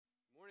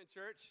Morning,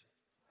 church.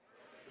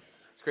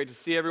 It's great to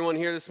see everyone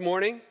here this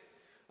morning.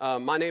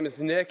 My name is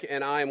Nick,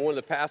 and I am one of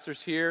the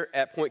pastors here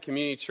at Point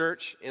Community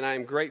Church, and I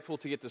am grateful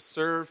to get to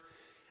serve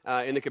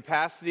in the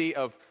capacity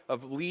of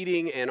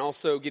leading and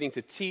also getting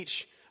to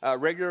teach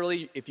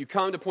regularly. If you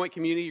come to Point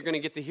Community, you're going to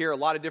get to hear a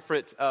lot of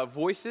different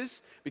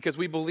voices because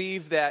we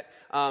believe that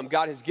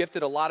God has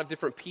gifted a lot of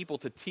different people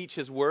to teach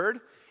His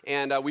Word,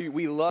 and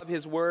we love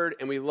His Word,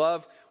 and we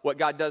love what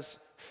God does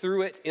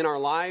through it in our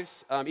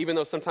lives, even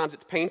though sometimes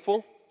it's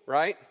painful.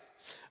 Right?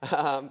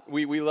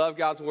 We love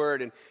God's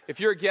Word. And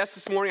if you're a guest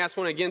this morning, I just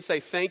want to again say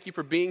thank you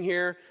for being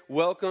here.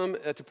 Welcome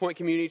to Point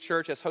Community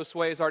Church. As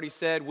Josue has already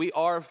said, we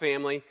are a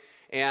family,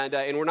 and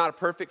we're not a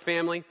perfect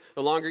family.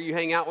 The longer you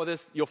hang out with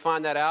us, you'll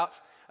find that out.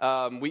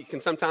 We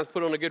can sometimes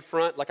put on a good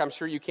front, like I'm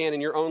sure you can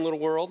in your own little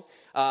world.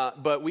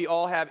 But we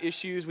all have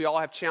issues, we all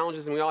have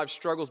challenges, and we all have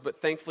struggles,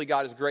 but thankfully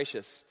God is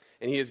gracious,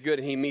 and He is good,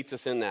 and He meets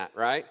us in that,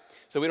 right?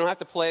 So we don't have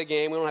to play a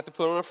game. We don't have to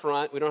put on a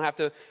front. We don't have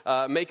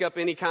to make up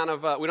any kind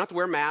of, we don't have to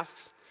wear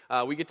masks.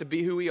 We get to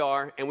be who we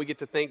are, and we get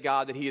to thank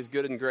God that He is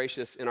good and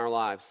gracious in our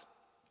lives.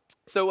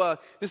 So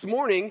this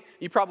morning,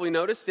 you probably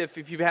noticed,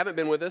 if you haven't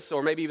been with us,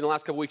 or maybe even the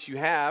last couple weeks you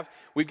have,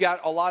 we've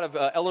got a lot of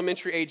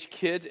elementary age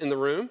kids in the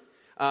room.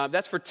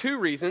 That's for two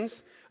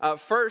reasons.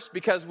 First,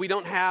 because we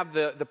don't have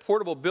the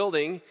portable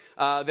building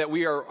that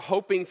we are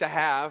hoping to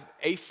have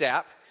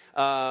ASAP.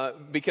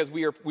 Because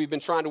we've been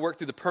trying to work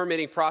through the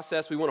permitting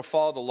process. We want to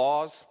follow the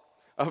laws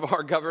of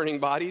our governing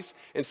bodies,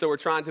 and so we're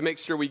trying to make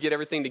sure we get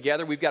everything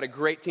together. We've got a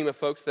great team of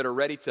folks that are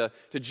ready to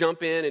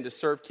jump in and to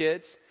serve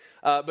kids.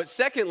 But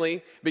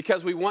secondly,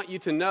 because we want you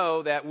to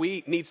know that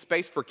we need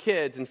space for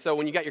kids, and so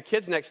when you got your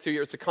kids next to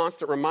you, it's a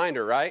constant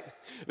reminder, right?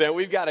 That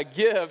we've got to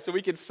give so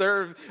we can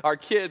serve our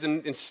kids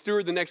and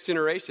steward the next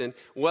generation.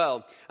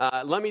 Well,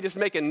 let me just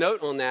make a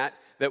note on that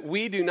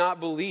we do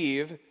not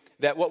believe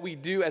that what we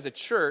do as a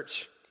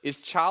church is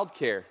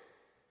childcare,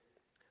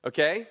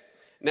 okay?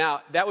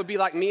 Now, that would be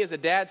like me as a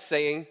dad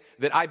saying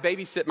that I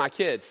babysit my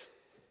kids.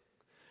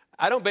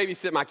 I don't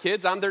babysit my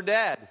kids, I'm their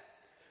dad.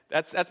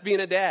 That's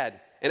being a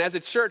dad. And as a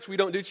church, we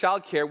don't do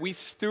childcare. We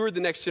steward the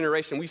next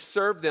generation. We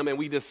serve them and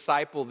we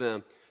disciple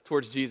them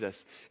towards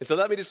Jesus. And so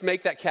let me just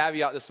make that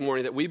caveat this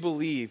morning that we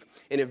believe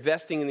in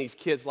investing in these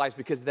kids' lives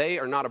because they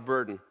are not a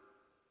burden.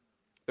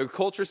 The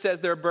culture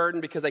says they're a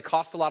burden because they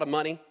cost a lot of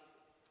money,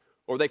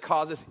 or they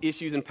cause us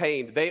issues and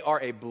pain. They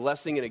are a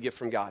blessing and a gift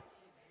from God.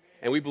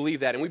 And we believe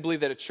that. And we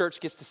believe that a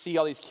church gets to see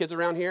all these kids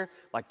around here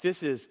like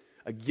this is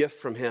a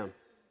gift from Him.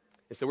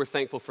 And so we're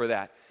thankful for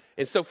that.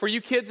 And so for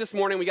you kids this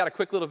morning, we got a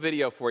quick little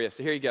video for you.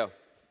 So here you go.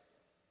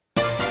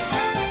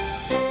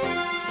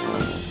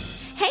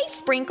 Hey,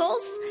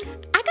 Sprinkles.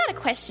 I got a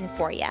question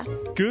for you.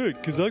 Good,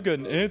 because I got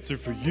an answer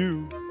for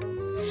you.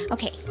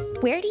 Okay,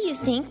 where do you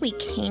think we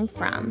came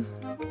from?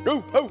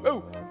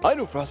 Oh, I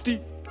know,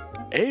 Frosty.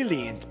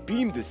 Aliens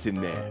beamed us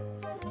in there.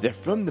 They're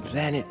from the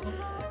planet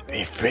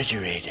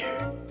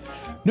Refrigerator.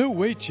 No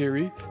way,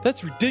 Cherry.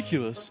 That's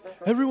ridiculous.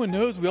 Everyone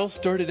knows we all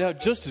started out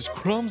just as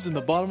crumbs in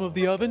the bottom of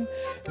the oven.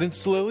 Then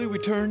slowly we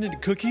turned into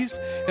cookies.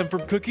 And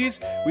from cookies,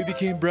 we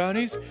became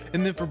brownies.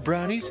 And then from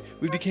brownies,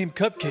 we became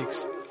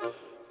cupcakes.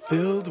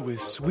 Filled with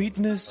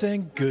sweetness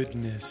and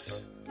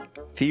goodness.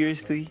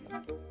 Seriously?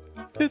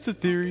 It's a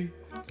theory.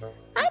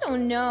 I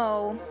don't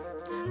know.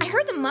 I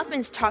heard the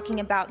muffins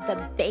talking about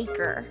the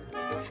baker.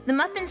 The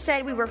muffins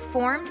said we were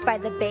formed by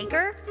the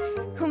baker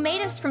who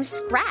made us from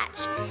scratch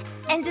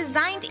and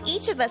designed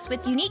each of us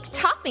with unique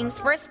toppings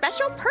for a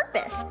special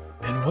purpose.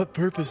 And what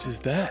purpose is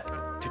that?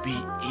 To be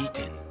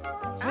eaten.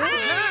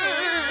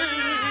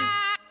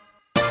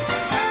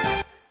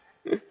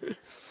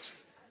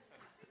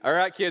 All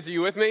right, kids, are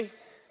you with me?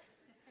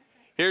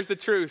 Here's the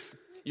truth.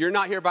 You're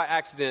not here by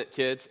accident,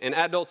 kids, and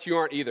adults, you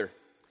aren't either.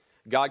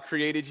 God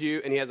created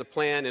you, and He has a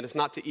plan, and it's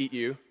not to eat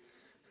you,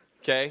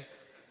 okay?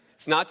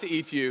 It's not to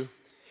eat you.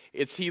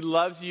 It's He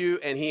loves you,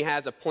 and He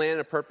has a plan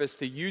and a purpose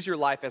to use your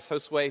life, as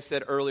Josue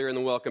said earlier in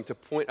the welcome, to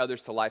point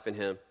others to life in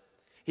Him.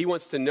 He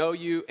wants to know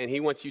you, and He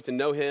wants you to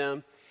know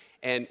Him,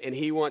 and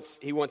He wants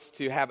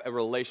to have a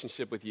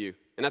relationship with you.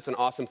 And that's an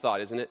awesome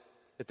thought, isn't it?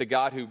 That the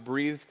God who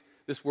breathed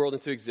this world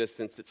into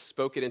existence, that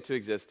spoke it into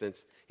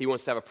existence, He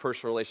wants to have a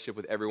personal relationship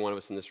with every one of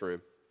us in this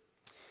room.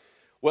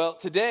 Well,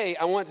 today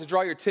I want to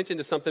draw your attention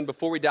to something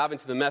before we dive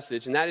into the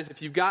message, and that is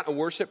if you've got a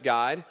worship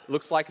guide,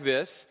 looks like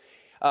this,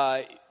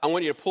 I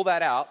want you to pull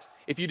that out.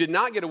 If you did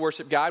not get a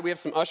worship guide, we have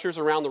some ushers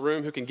around the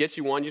room who can get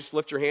you one. You just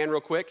lift your hand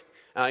real quick.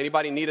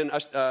 Anybody need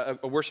a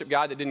worship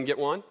guide that didn't get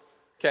one?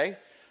 Okay.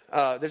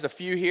 There's a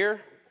few here.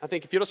 I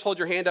think if you'll just hold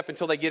your hand up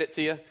until they get it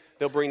to you,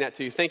 they'll bring that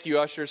to you. Thank you,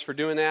 ushers, for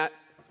doing that.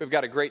 We've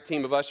got a great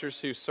team of ushers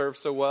who serve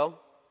so well.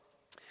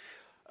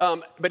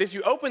 But as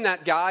you open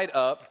that guide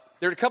up,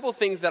 there are a couple of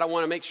things that I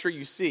want to make sure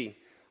you see.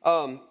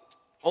 On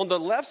the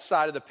left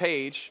side of the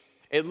page,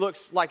 it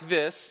looks like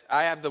this.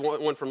 I have the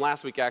one from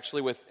last week,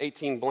 actually, with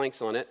 18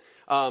 blanks on it.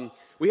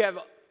 We have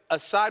a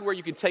side where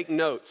you can take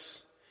notes.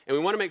 And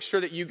we want to make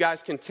sure that you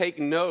guys can take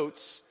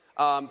notes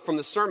from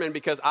the sermon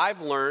because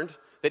I've learned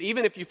that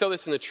even if you throw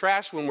this in the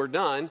trash when we're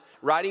done,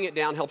 writing it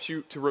down helps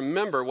you to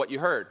remember what you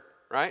heard,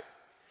 right?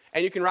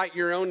 And you can write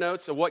your own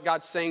notes of what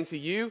God's saying to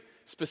you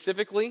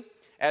specifically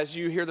as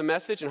you hear the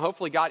message. And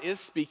hopefully God is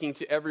speaking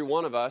to every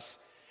one of us.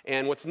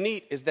 And what's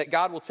neat is that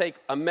God will take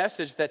a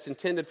message that's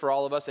intended for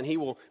all of us and he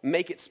will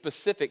make it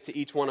specific to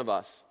each one of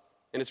us.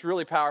 And it's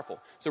really powerful.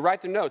 So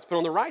write the notes. But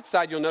on the right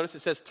side, you'll notice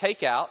it says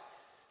take out,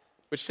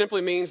 which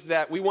simply means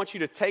that we want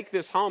you to take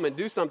this home and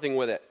do something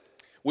with it.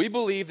 We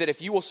believe that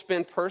if you will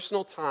spend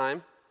personal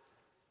time,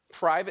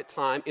 private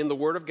time in the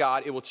Word of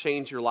God, it will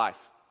change your life.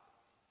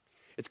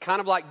 It's kind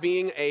of like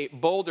being a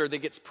boulder that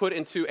gets put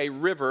into a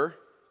river,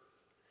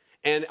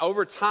 and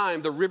over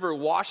time, the river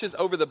washes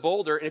over the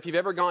boulder, and if you've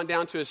ever gone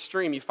down to a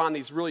stream, you find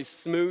these really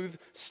smooth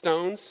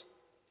stones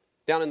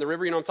down in the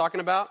river, you know what I'm talking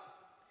about?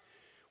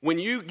 When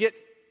you get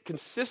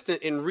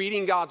consistent in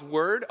reading God's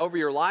Word over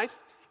your life,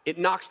 it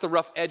knocks the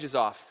rough edges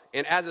off.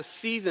 And as the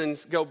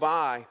seasons go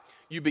by,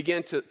 you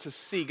begin to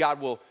see God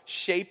will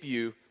shape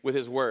you with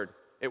His Word.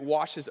 It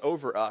washes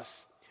over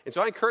us. And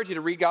so I encourage you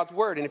to read God's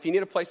Word. And if you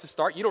need a place to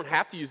start, you don't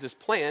have to use this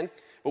plan,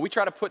 but we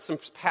try to put some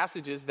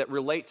passages that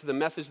relate to the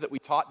message that we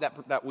taught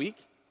that week.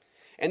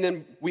 And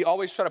then we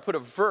always try to put a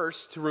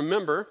verse to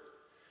remember,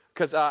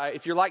 because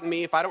if you're like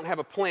me, if I don't have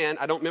a plan,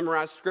 I don't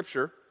memorize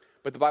Scripture.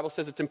 But the Bible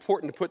says it's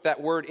important to put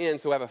that word in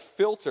so I have a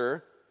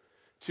filter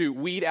to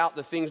weed out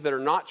the things that are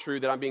not true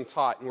that I'm being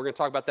taught. And we're going to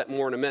talk about that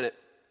more in a minute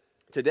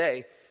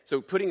today. So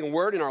putting a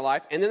word in our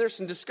life. And then there's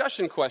some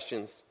discussion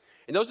questions.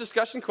 And those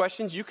discussion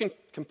questions, you can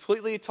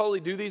completely, totally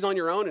do these on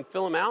your own and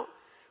fill them out.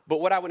 But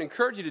what I would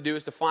encourage you to do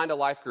is to find a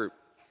life group.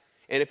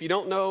 And if you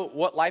don't know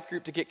what life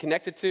group to get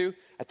connected to,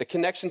 at the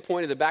connection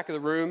point at the back of the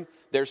room,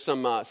 there's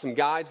some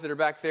guides that are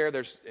back there.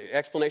 There's an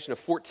explanation of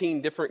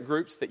 14 different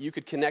groups that you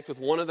could connect with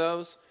one of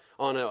those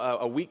on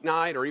a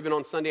weeknight or even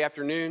on Sunday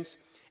afternoons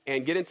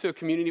and get into a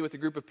community with a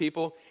group of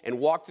people and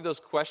walk through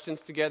those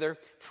questions together,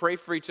 pray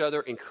for each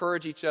other,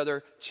 encourage each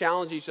other,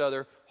 challenge each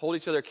other, hold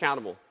each other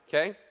accountable,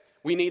 okay?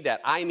 We need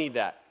that. I need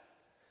that.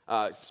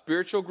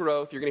 Spiritual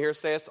growth, you're going to hear us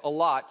say this a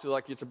lot, so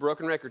like it's a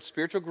broken record.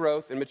 Spiritual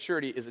growth and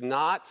maturity is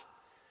not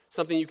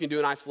something you can do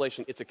in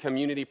isolation. It's a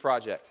community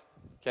project,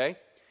 okay?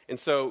 And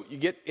so you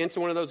get into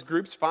one of those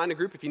groups, find a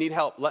group. If you need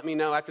help, let me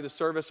know after the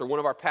service or one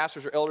of our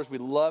pastors or elders.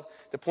 We'd love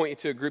to point you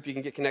to a group you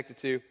can get connected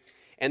to.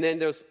 And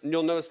then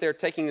you'll notice they're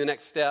taking the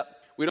next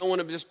step. We don't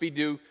want to just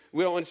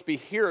be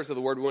hearers of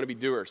the word. We want to be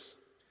doers.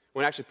 We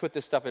want to actually put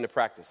this stuff into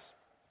practice.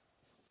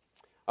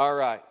 All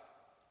right.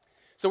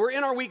 So we're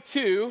in our week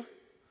 2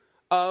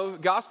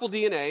 of Gospel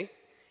DNA,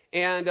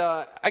 and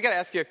I got to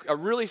ask you a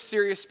really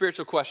serious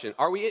spiritual question.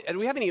 Do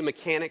we have any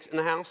mechanics in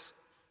the house?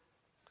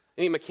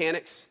 Any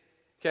mechanics?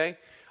 Okay.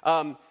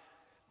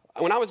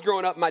 When I was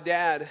growing up, my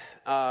dad,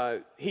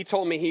 he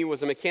told me he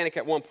was a mechanic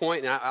at one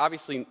point, and I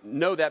obviously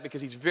know that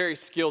because he's very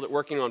skilled at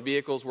working on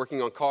vehicles,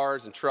 working on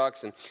cars and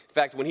trucks. And in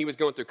fact, when he was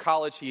going through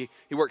college, he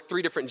worked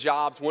 3 different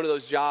jobs. One of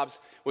those jobs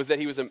was that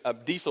he was a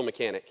diesel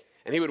mechanic,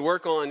 and he would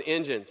work on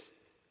engines.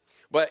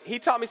 But he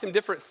taught me some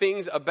different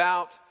things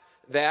about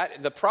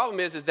that. The problem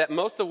is that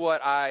most of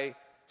what I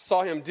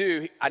saw him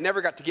do, I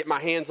never got to get my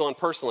hands on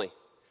personally.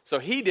 So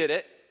he did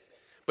it,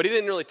 but he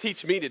didn't really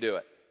teach me to do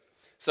it.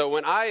 So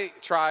when I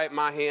try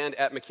my hand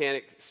at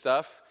mechanic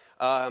stuff,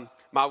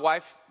 my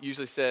wife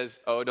usually says,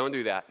 "Oh, don't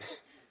do that.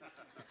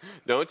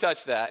 Don't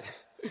touch that."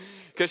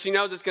 Because she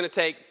knows it's going to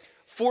take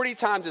 40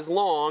 times as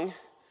long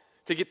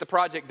to get the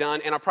project done,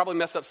 and I'll probably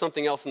mess up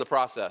something else in the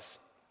process.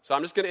 So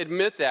I'm just going to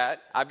admit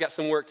that I've got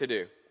some work to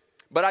do.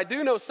 But I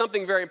do know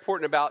something very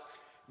important about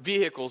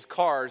vehicles,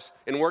 cars,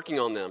 and working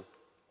on them.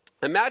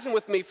 Imagine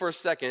with me for a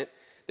second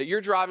that you're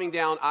driving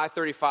down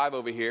I-35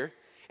 over here,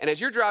 and as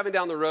you're driving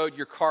down the road,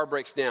 your car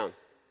breaks down.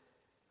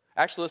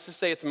 Actually, let's just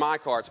say it's my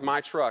car, it's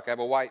my truck. I have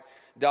a white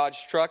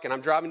Dodge truck, and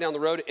I'm driving down the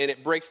road, and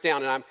it breaks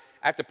down, and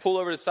I have to pull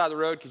over to the side of the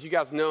road because you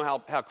guys know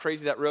how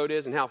crazy that road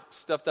is and how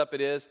stuffed up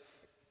it is.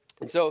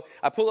 And so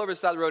I pull over to the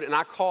side of the road, and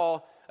I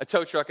call a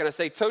tow truck, and I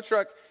say, "Tow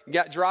truck,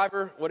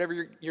 driver,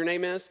 whatever your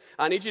name is,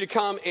 I need you to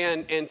come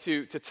and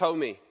to tow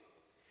me."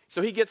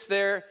 So he gets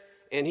there,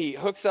 and he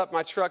hooks up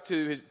my truck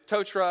to his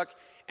tow truck,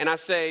 and I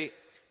say,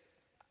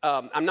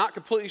 "I'm not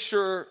completely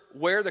sure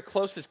where the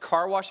closest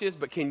car wash is,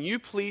 but can you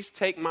please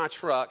take my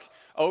truck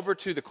over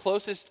to the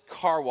closest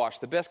car wash,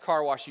 the best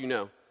car wash you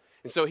know?"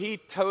 And so he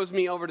tows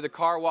me over to the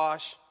car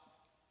wash,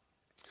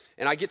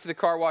 and I get to the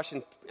car wash,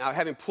 and I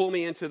have him pull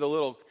me into the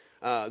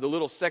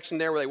little section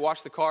there where they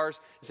wash the cars,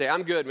 and say,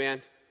 "I'm good,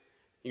 man.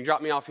 You can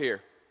drop me off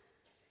here."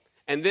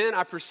 And then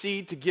I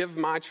proceed to give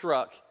my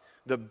truck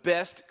the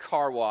best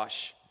car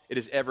wash it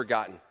has ever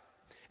gotten.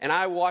 And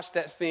I wash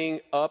that thing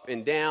up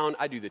and down.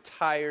 I do the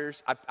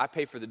tires. I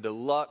pay for the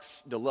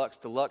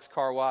deluxe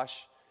car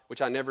wash,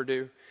 which I never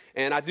do.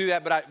 And I do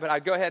that, but I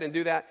go ahead and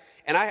do that.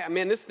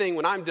 And this thing,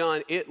 when I'm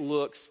done, it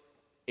looks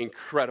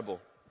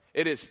incredible.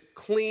 It is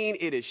clean.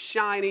 It is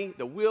shiny.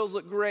 The wheels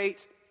look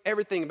great.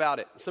 Everything about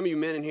it. Some of you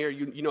men in here,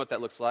 you know what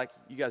that looks like.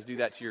 You guys do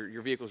that to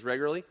your vehicles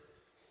regularly.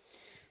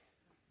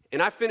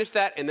 And I finish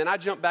that, and then I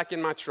jump back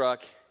in my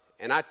truck,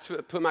 and I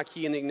put my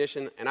key in the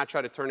ignition, and I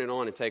try to turn it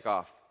on and take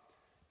off.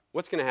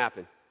 What's going to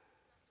happen?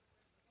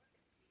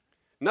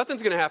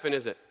 Nothing's going to happen,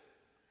 is it?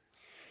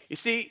 You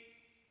see,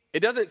 It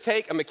doesn't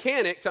take a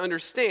mechanic to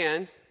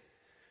understand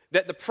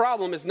that the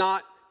problem is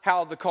not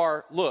how the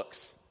car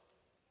looks.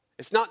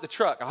 It's not the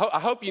truck. I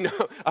hope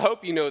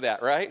you know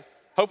that, right?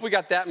 Hope we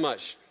got that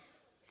much.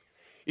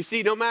 You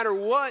see, no matter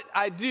what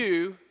I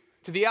do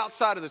to the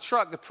outside of the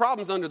truck, the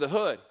problem's under the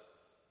hood.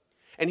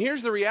 And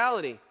here's the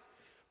reality.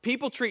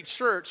 People treat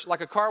church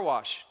like a car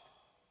wash.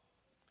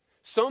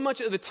 So much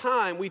of the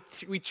time, we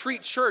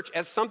treat church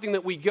as something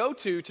that we go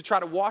to try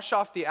to wash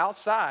off the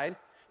outside,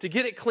 to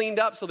get it cleaned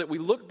up so that we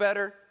look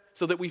better,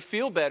 so that we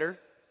feel better,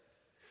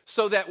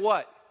 so that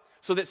what?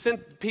 So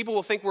that people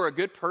will think we're a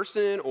good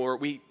person or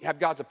we have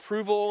God's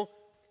approval.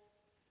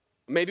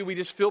 Maybe we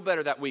just feel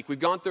better that week. We've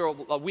gone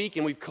through a week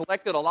and we've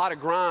collected a lot of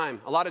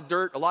grime, a lot of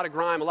dirt, a lot of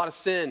grime, a lot of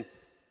sin.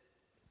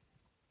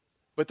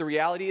 But the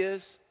reality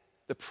is,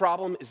 the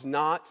problem is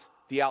not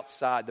the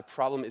outside. The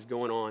problem is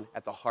going on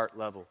at the heart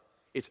level.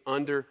 It's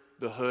under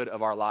the hood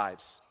of our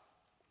lives.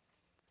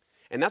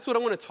 And that's what I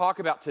want to talk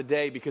about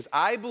today, because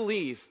I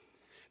believe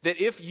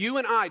that if you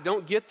and I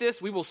don't get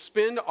this, we will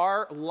spend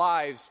our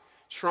lives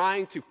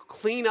trying to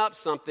clean up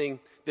something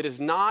that is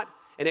not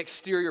an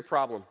exterior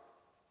problem.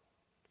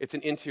 It's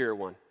an interior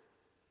one.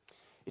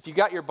 If you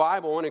got your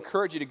Bible, I want to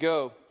encourage you to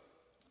go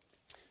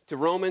to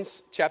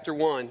Romans chapter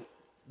 1.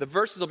 The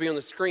verses will be on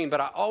the screen, but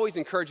I always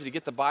encourage you to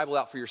get the Bible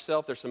out for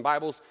yourself. There's some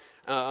Bibles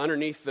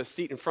underneath the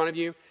seat in front of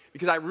you,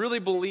 because I really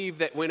believe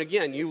that when,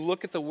 again, you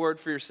look at the Word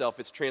for yourself,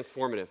 it's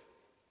transformative.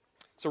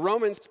 So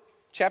Romans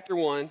chapter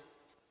 1,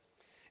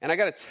 and I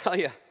got to tell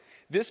you,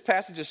 this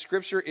passage of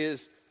Scripture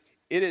is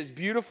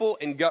beautiful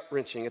and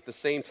gut-wrenching at the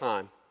same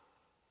time.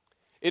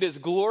 It is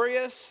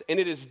glorious and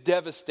it is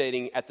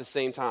devastating at the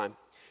same time,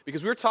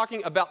 because we're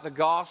talking about the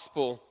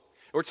gospel.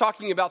 We're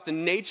talking about the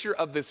nature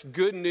of this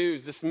good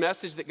news, this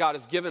message that God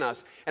has given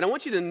us. And I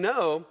want you to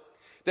know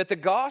that the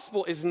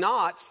gospel is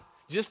not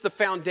just the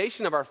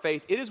foundation of our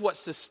faith. It is what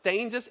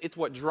sustains us. It's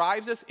what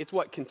drives us. It's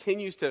what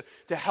continues to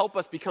help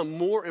us become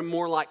more and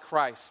more like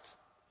Christ.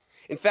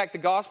 In fact, the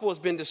gospel has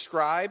been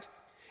described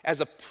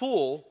as a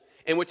pool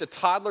in which a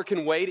toddler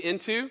can wade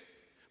into,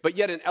 but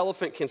yet an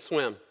elephant can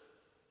swim. Isn't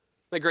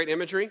that great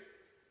imagery?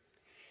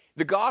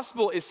 The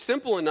gospel is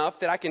simple enough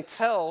that I can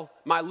tell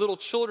my little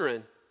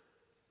children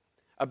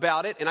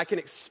about it, and I can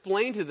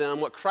explain to them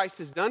what Christ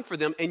has done for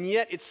them, and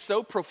yet it's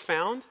so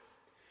profound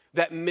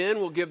that men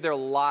will give their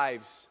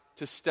lives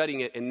to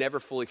studying it and never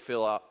fully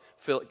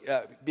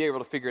be able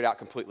to figure it out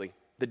completely.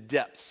 The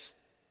depths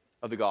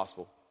of the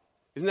gospel.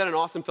 Isn't that an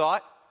awesome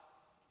thought?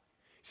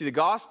 See, the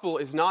gospel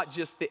is not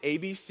just the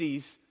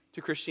ABCs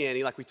to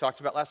Christianity like we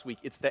talked about last week.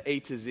 It's the A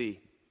to Z.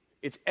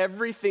 It's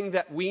everything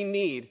that we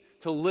need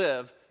to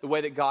live the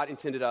way that God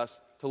intended us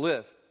to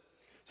live.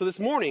 So this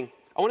morning,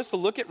 I want us to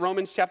look at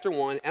Romans chapter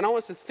 1, and I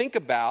want us to think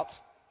about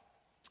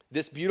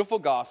this beautiful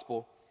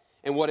gospel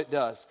and what it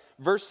does.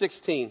 Verse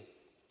 16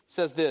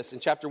 says this in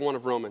chapter 1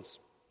 of Romans.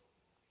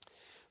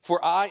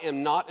 For I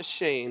am not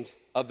ashamed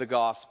of the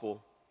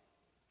gospel.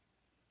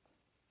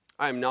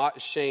 I am not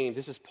ashamed.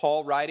 This is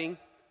Paul writing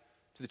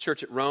to the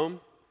church at Rome.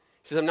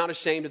 He says, I'm not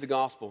ashamed of the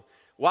gospel.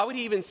 Why would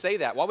he even say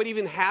that? Why would he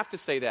even have to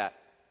say that?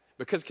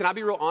 Because can I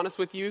be real honest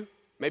with you?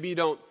 Maybe you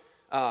don't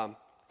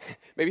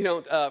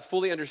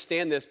fully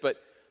understand this, but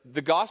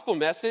the gospel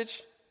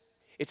message,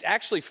 it's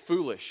actually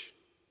foolish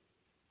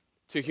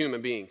to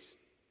human beings.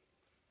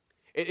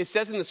 It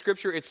says in the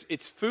scripture,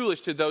 it's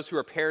foolish to those who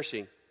are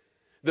perishing.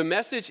 The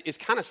message is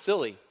kind of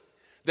silly,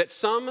 that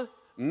some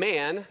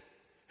man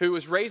who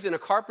was raised in a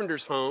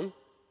carpenter's home,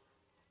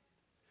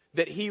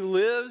 that he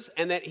lives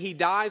and that he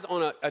dies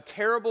on a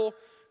terrible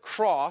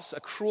cross, a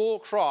cruel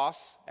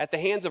cross at the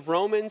hands of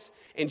Romans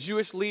and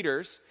Jewish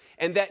leaders,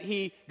 and that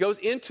he goes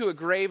into a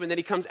grave and that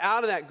he comes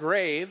out of that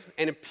grave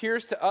and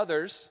appears to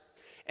others,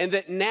 and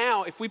that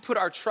now if we put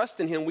our trust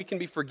in him, we can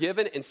be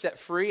forgiven and set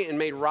free and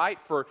made right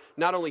for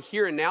not only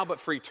here and now, but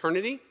for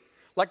eternity.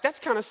 Like, that's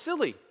kind of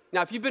silly.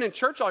 Now, if you've been in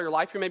church all your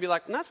life, you may be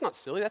like, no, that's not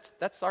silly.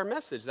 That's our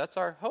message. That's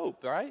our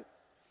hope, right?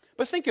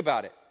 But think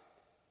about it.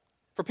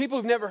 For people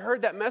who've never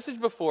heard that message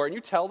before, and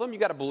you tell them you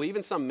got to believe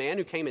in some man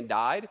who came and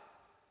died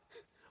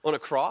on a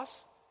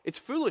cross, it's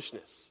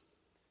foolishness.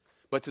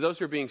 But to those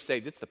who are being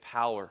saved, it's the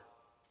power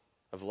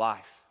of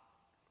life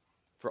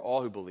for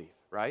all who believe,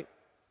 right?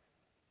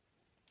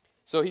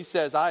 So he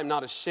says, I am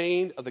not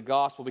ashamed of the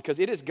gospel, because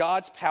it is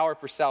God's power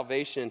for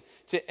salvation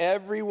to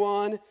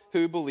everyone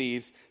who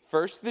believes,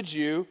 first the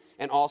Jew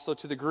and also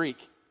to the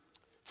Greek.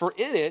 For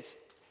in it,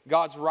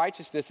 God's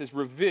righteousness is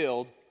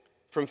revealed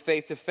from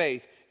faith to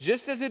faith.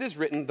 Just as it is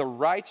written, the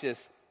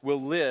righteous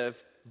will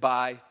live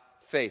by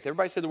faith.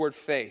 Everybody say the word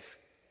faith.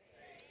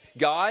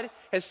 God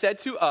has said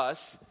to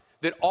us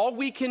that all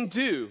we can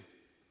do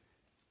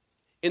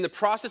in the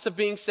process of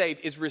being saved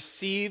is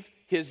receive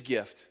his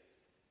gift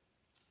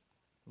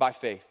by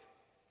faith.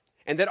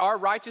 And that our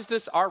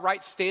righteousness, our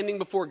right standing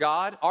before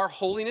God, our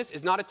holiness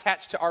is not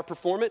attached to our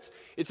performance,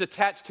 it's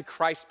attached to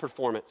Christ's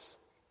performance.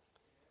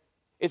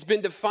 It's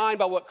been defined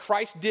by what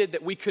Christ did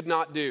that we could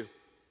not do.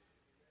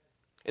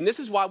 And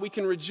this is why we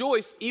can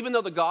rejoice, even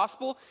though the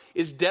gospel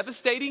is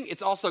devastating,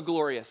 it's also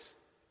glorious.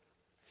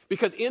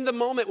 Because in the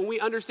moment when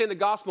we understand the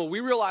gospel, we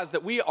realize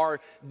that we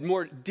are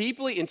more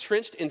deeply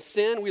entrenched in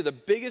sin. We are the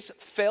biggest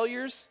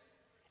failures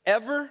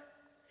ever.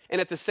 And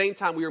at the same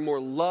time, we are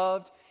more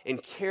loved and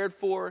cared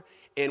for,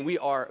 and we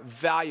are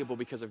valuable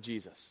because of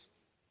Jesus.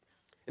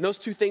 And those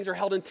two things are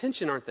held in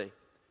tension, aren't they?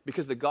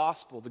 Because the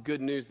gospel, the good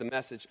news, the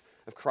message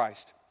of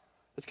Christ.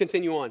 Let's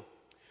continue on.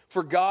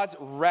 For God's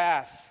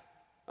wrath.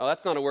 Oh,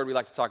 that's not a word we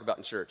like to talk about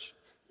in church.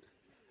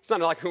 It's not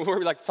like a word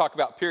we like to talk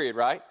about, period,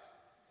 right?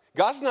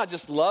 God's not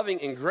just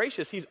loving and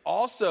gracious. He's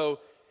also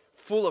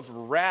full of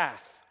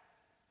wrath.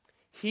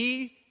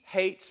 He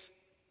hates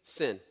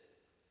sin.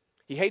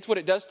 He hates what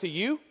it does to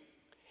you.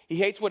 He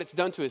hates what it's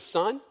done to his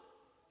son.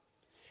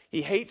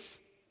 He hates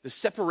the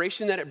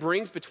separation that it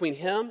brings between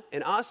him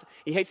and us.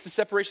 He hates the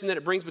separation that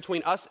it brings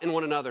between us and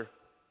one another.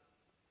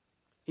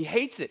 He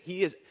hates it.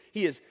 He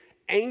is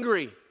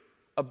angry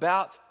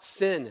about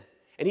sin.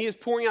 And he is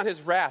pouring out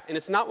his wrath. And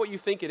it's not what you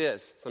think it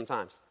is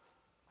sometimes.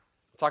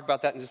 We'll talk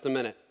about that in just a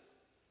minute.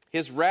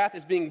 His wrath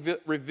is being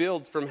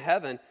revealed from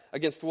heaven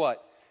against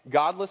what?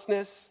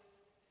 Godlessness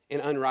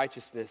and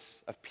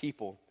unrighteousness of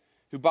people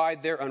who by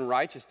their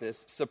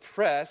unrighteousness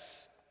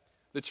suppress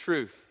the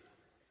truth.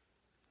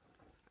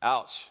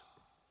 Ouch.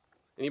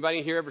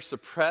 Anybody here ever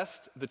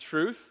suppressed the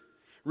truth?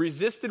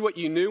 Resisted what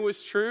you knew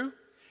was true?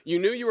 You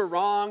knew you were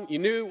wrong. You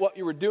knew what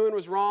you were doing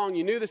was wrong.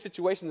 You knew the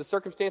situation, the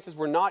circumstances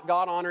were not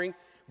God-honoring,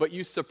 but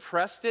you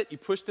suppressed it. You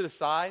pushed it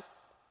aside.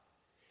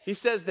 He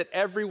says that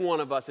every one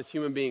of us as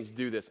human beings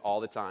do this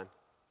all the time.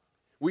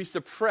 We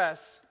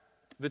suppress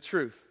the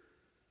truth.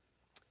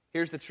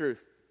 Here's the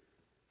truth.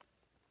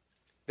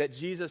 That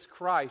Jesus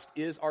Christ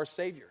is our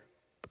Savior.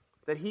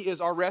 That he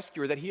is our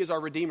rescuer. That he is our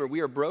Redeemer.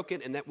 We are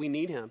broken and that we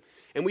need him.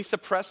 And we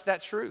suppress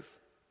that truth.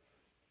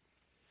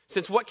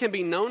 Since what can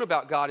be known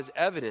about God is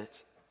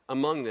evident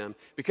among them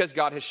because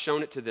God has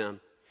shown it to them.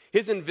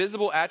 His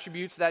invisible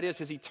attributes, that is,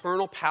 his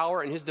eternal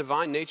power and his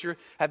divine nature,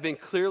 have been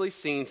clearly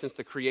seen since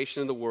the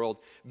creation of the world,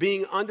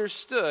 being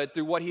understood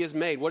through what he has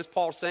made. What is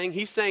Paul saying?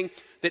 He's saying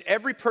that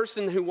every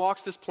person who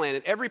walks this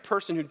planet, every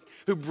person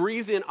who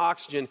breathes in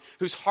oxygen,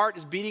 whose heart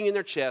is beating in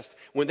their chest,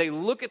 when they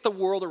look at the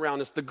world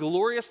around us, the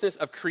gloriousness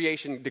of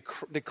creation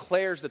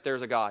declares that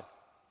there's a God.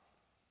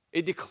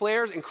 It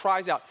declares and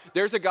cries out,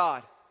 there's a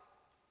God.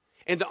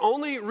 And the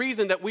only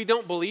reason that we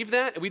don't believe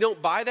that, and we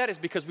don't buy that, is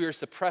because we are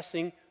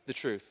suppressing the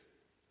truth.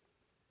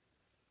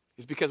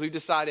 It's because we've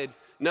decided,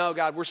 no,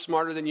 God, we're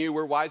smarter than you,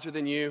 we're wiser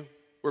than you,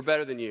 we're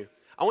better than you.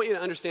 I want you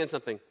to understand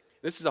something.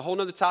 This is a whole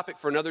other topic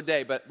for another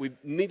day, but we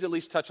need to at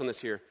least touch on this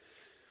here.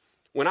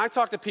 When I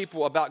talk to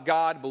people about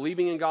God,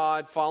 believing in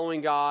God,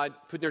 following God,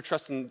 putting their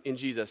trust in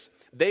Jesus,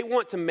 they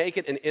want to make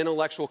it an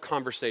intellectual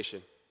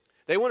conversation.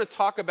 They want to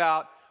talk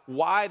about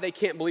why they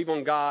can't believe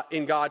in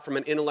God from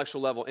an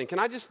intellectual level. And can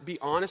I just be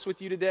honest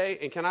with you today?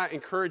 And can I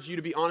encourage you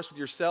to be honest with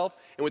yourself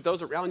and with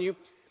those around you?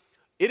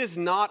 It is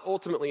not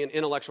ultimately an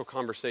intellectual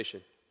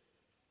conversation.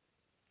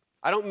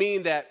 I don't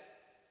mean that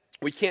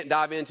we can't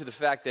dive into the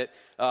fact that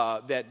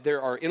that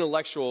there are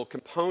intellectual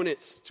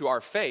components to our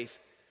faith.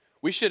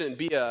 We shouldn't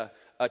be a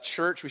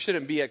church, we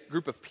shouldn't be a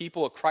group of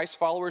people, of Christ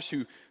followers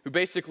who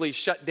basically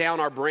shut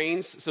down our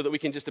brains so that we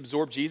can just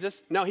absorb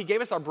Jesus. No, he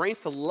gave us our brains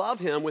to love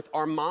him with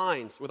our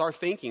minds, with our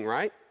thinking,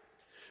 right?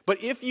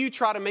 But if you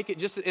try to make it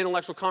just an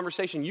intellectual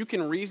conversation, you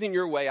can reason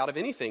your way out of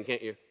anything,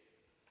 can't you?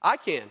 I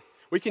can.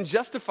 We can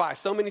justify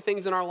so many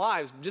things in our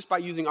lives just by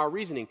using our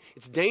reasoning.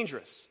 It's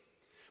dangerous.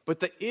 But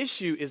the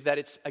issue is that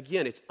it's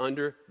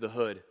under the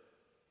hood.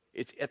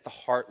 It's at the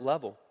heart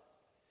level.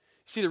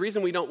 See, the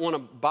reason we don't want to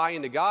buy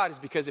into God is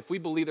because if we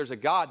believe there's a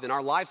God, then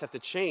our lives have to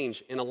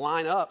change and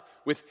align up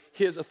with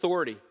his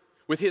authority,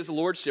 with his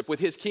lordship, with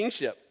his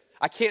kingship.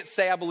 I can't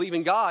say I believe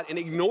in God and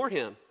ignore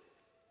him.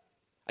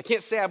 I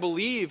can't say I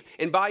believe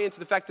and buy into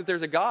the fact that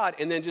there's a God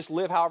and then just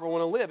live however I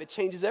want to live. It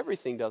changes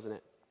everything, doesn't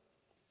it?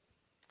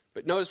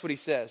 But notice what he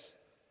says.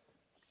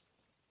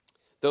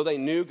 Though they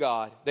knew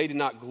God, they did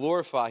not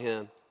glorify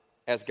him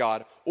as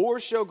God or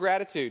show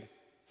gratitude.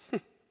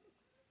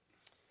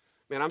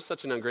 Man, I'm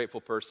such an ungrateful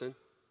person.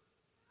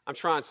 I'm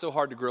trying so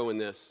hard to grow in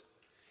this.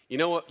 You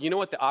know what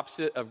the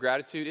opposite of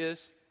gratitude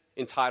is?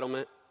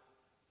 Entitlement.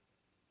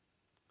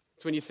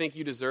 It's when you think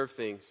you deserve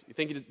things. You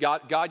think,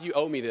 God, you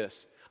owe me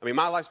this. I mean,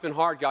 my life's been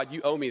hard. God,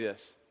 you owe me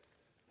this.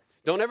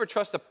 Don't ever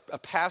trust a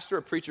pastor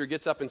or preacher who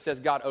gets up and says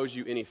God owes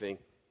you anything.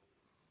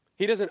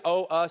 He doesn't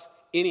owe us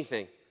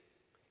anything.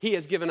 He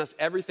has given us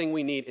everything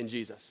we need in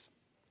Jesus.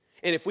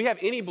 And if we have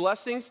any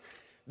blessings,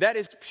 that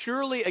is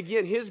purely,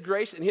 again, his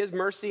grace and his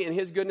mercy and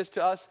his goodness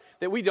to us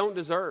that we don't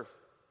deserve.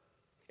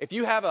 If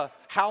you have a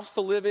house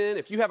to live in,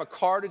 if you have a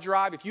car to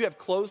drive, if you have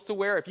clothes to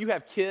wear, if you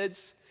have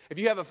kids, if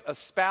you have a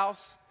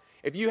spouse,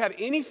 if you have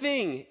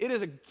anything, it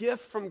is a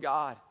gift from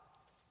God.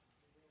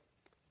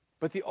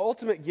 But the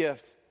ultimate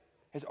gift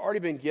has already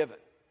been given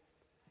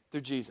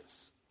through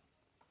Jesus.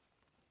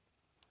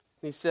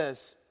 And he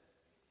says,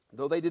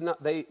 though they did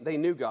not, they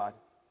knew God.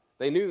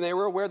 They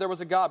were aware there was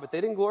a God, but they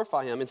didn't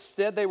glorify him.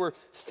 Instead, they were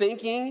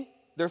thinking,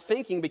 their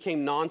thinking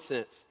became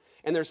nonsense,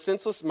 and their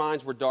senseless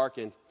minds were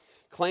darkened.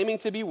 Claiming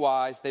to be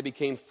wise, they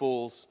became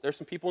fools. There's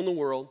some people in the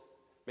world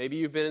Maybe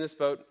you've been in this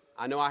boat.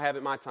 I know I have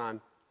at my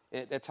time,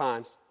 at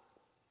times.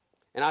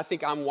 And I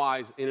think I'm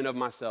wise in and of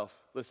myself.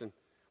 Listen,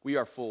 we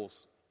are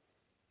fools.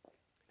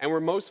 And we're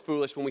most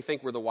foolish when we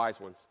think we're the wise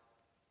ones.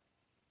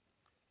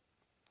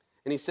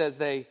 And he says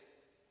they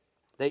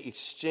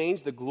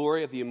exchanged the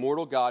glory of the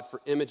immortal God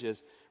for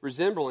images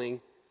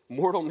resembling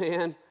mortal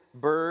man,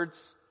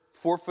 birds,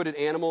 four-footed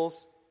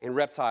animals, and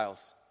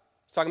reptiles.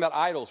 He's talking about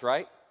idols,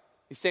 right?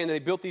 He's saying that they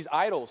built these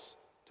idols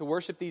to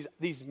worship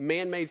these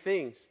man-made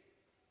things.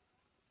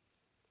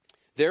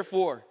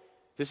 Therefore,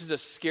 this is a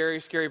scary,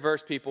 scary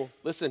verse, people.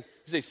 Listen,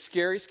 this is a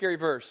scary, scary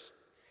verse.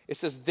 It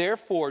says,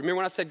 therefore, remember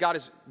when I said God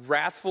is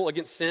wrathful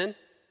against sin?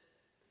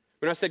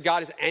 When I said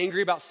God is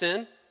angry about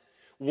sin?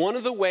 One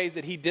of the ways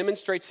that he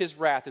demonstrates his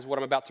wrath is what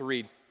I'm about to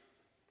read.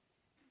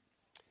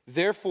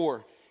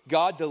 Therefore,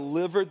 God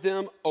delivered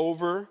them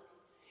over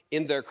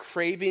in their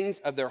cravings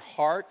of their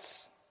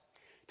hearts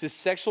to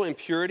sexual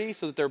impurity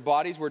so that their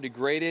bodies were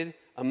degraded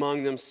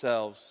among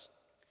themselves.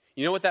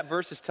 You know what that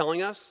verse is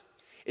telling us?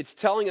 It's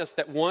telling us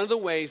that one of the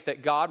ways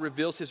that God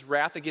reveals his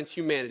wrath against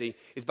humanity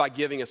is by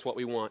giving us what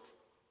we want.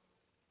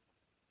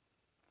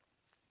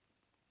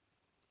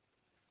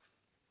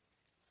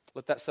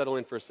 Let that settle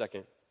in for a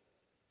second.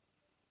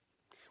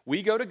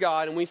 We go to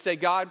God and we say,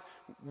 God,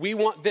 we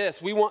want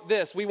this, we want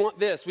this, we want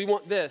this, we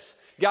want this.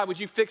 God, would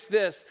you fix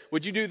this?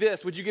 Would you do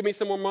this? Would you give me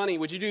some more money?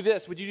 Would you do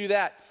this? Would you do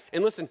that?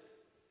 And listen,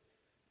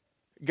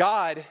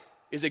 God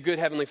is a good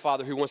heavenly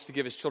Father who wants to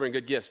give his children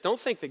good gifts. Don't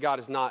think that God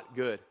is not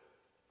good,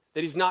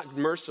 that he's not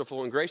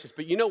merciful and gracious.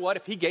 But you know what?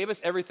 If he gave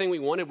us everything we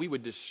wanted, we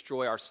would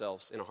destroy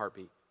ourselves in a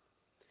heartbeat.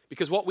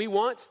 Because what we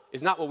want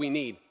is not what we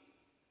need.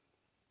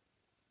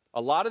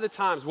 A lot of the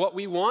times, what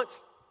we want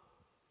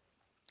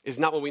is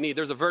not what we need.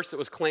 There's a verse that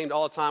was claimed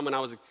all the time when I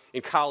was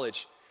in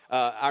college.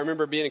 I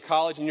remember being in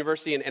college and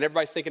university, and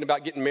everybody's thinking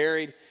about getting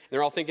married. And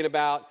they're all thinking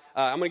about,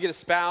 I'm going to get a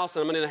spouse,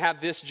 and I'm going to have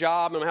this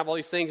job, and I'm going to have all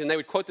these things. And they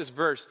would quote this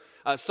verse,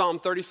 Psalm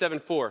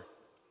 37:4.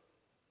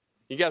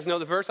 You guys know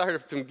the verse? I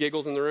heard some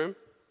giggles in the room. It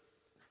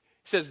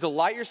says,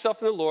 delight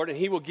yourself in the Lord, and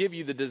he will give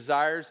you the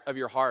desires of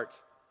your heart.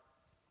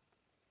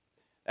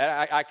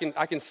 I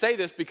can say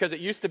this because it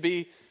used to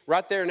be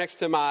right there next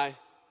to my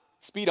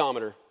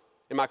speedometer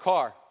in my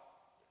car.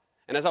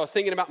 And as I was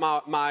thinking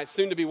about my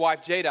soon-to-be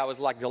wife, Jada, I was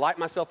like, delight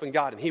myself in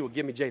God, and he will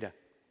give me Jada.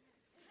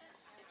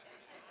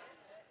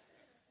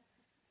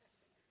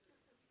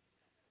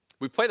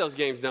 We play those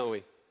games, don't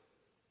we?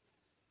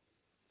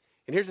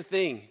 And here's the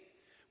thing.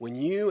 When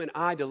you and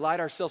I delight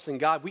ourselves in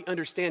God, we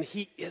understand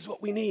he is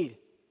what we need.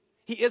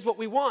 He is what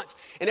we want.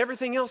 And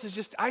everything else is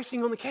just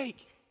icing on the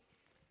cake.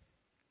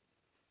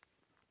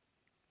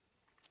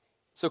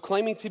 So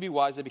claiming to be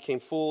wise, they became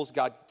fools.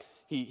 God,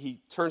 he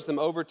turns them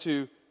over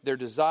to their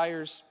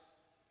desires.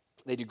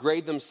 They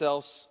degrade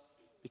themselves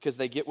because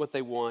they get what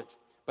they want.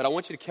 But I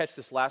want you to catch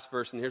this last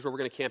verse, and here's where we're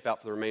going to camp out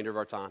for the remainder of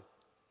our time.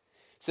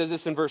 It says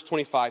this in verse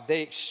 25.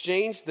 They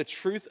exchanged the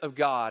truth of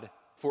God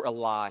for a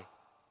lie.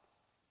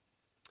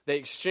 They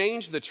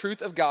exchanged the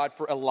truth of God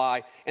for a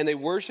lie, and they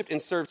worshiped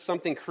and served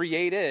something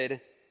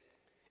created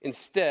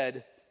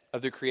instead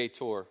of the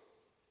Creator,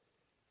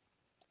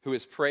 who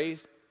is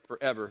praised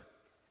forever.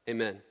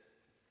 Amen.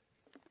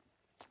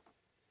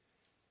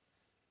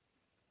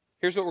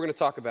 Here's what we're going to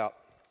talk about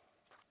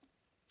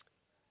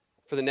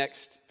for the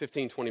next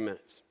 15, 20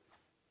 minutes.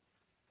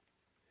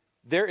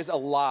 There is a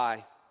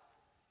lie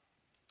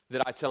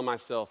that I tell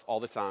myself all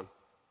the time.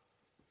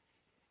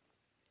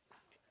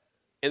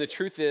 And the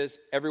truth is,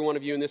 every one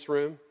of you in this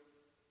room,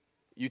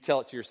 you tell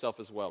it to yourself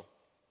as well.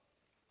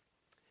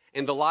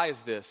 And the lie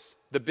is this,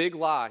 the big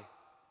lie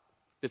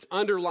that's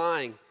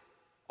underlying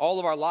all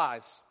of our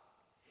lives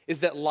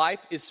is that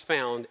life is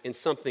found in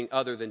something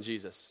other than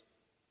Jesus.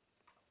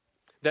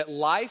 That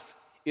life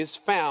is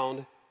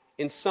found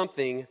in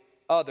something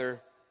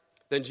other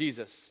than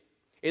Jesus.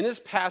 In this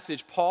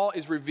passage, Paul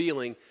is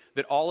revealing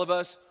that all of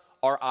us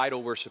are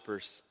idol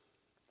worshipers.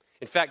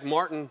 In fact,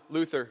 Martin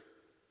Luther,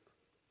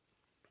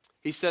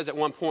 he says at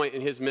one point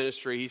in his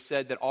ministry, he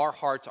said that our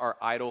hearts are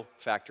idol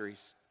factories.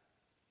 Isn't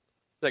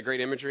that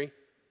great imagery?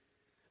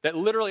 That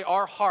literally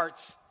our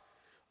hearts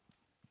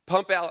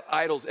pump out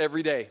idols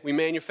every day. We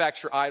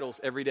manufacture idols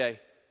every day.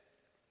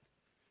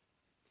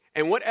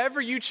 And whatever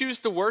you choose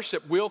to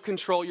worship will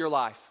control your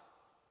life.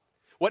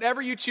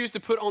 Whatever you choose to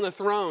put on the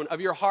throne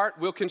of your heart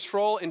will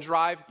control and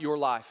drive your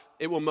life.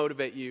 It will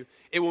motivate you.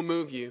 It will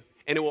move you.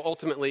 And it will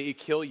ultimately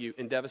kill you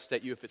and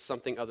devastate you if it's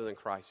something other than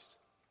Christ.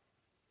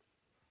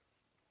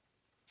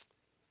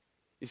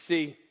 You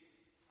see,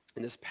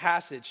 in this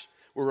passage,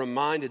 we're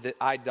reminded that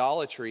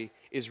idolatry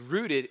is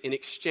rooted in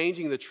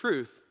exchanging the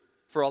truth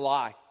for a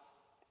lie.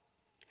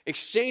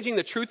 Exchanging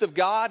the truth of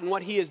God and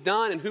what he has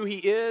done and who he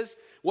is,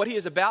 what he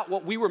is about,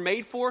 what we were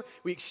made for,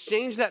 we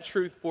exchange that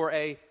truth for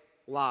a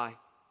lie.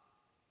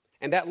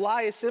 And that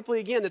lie is simply,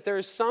 again, that there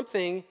is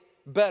something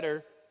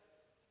better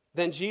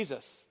than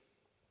Jesus.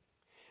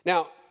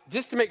 Now,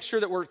 just to make sure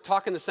that we're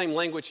talking the same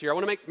language here, I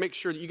want to make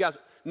sure that you guys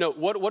know,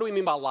 what do we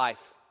mean by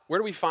life? Where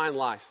do we find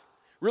life?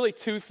 Really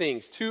two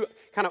things, two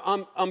kind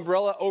of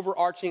umbrella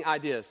overarching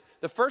ideas.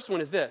 The first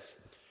one is this.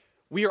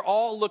 we are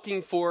all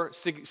looking for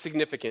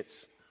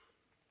significance.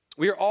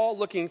 We are all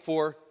looking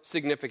for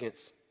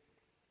significance.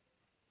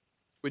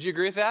 Would you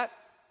agree with that?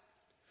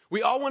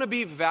 We all want to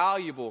be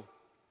valued.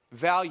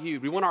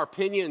 We want our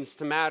opinions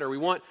to matter. We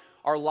want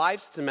our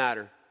lives to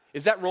matter.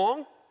 Is that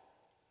wrong?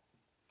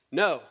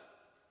 No.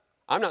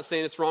 I'm not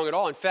saying it's wrong at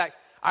all. In fact,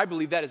 I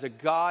believe that is a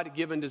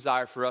God-given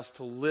desire for us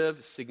to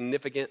live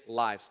significant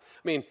lives.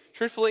 I mean,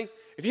 truthfully,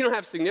 if you don't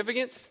have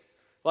significance,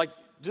 like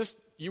just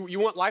you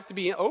want life to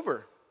be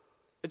over.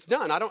 It's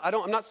done.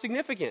 I'm not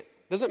significant.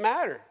 Doesn't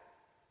matter.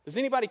 Does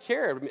anybody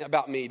care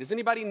about me? Does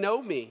anybody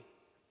know me?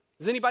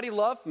 Does anybody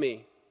love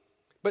me?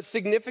 But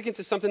significance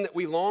is something that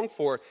we long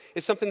for.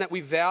 It's something that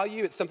we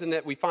value. It's something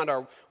that we find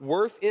our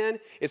worth in.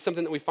 It's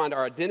something that we find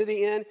our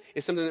identity in.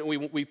 It's something that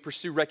we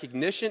pursue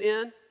recognition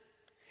in.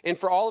 And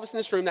for all of us in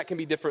this room, that can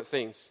be different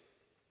things.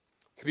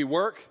 It could be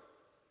work.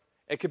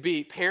 It could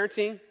be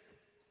parenting.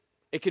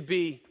 It could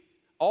be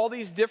all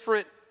these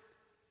different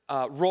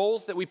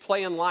roles that we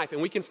play in life.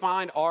 And we can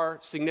find our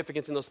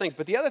significance in those things.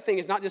 But the other thing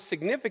is not just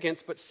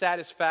significance, but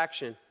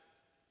satisfaction.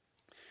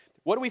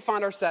 What do we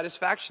find our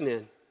satisfaction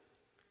in?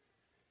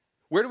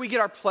 Where do we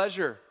get our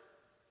pleasure?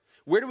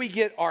 Where do we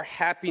get our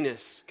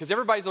happiness? Because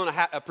everybody's on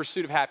a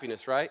pursuit of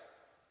happiness, right?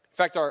 In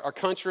fact, our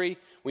country,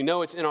 we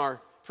know it's in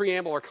our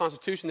preamble, our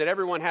Constitution, that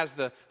everyone has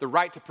the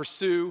right to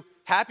pursue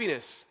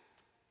happiness.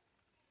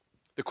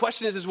 The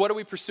question is what are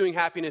we pursuing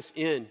happiness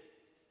in?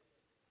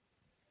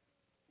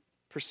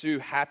 Pursue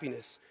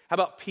happiness. How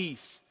about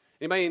peace?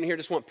 Anybody in here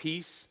just want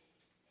peace?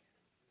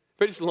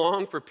 Anybody just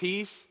long for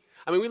peace?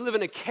 I mean, we live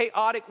in a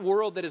chaotic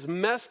world that is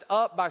messed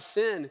up by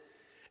sin.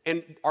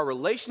 And our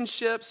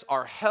relationships,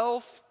 our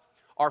health,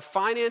 our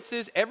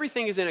finances,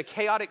 everything is in a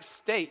chaotic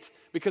state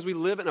because we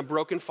live in a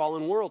broken,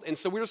 fallen world. And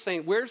so we're just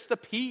saying, where's the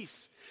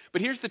peace?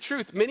 But here's the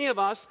truth. Many of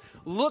us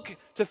look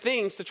to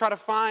things to try to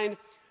find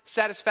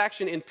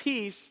satisfaction and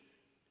peace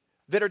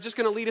that are just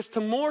going to lead us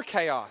to more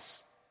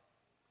chaos.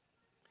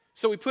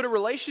 So we put a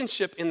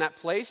relationship in that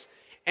place,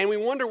 and we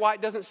wonder why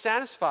it doesn't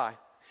satisfy.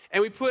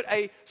 And we put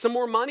some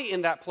more money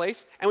in that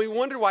place, and we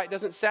wonder why it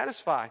doesn't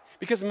satisfy.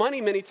 Because money,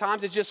 many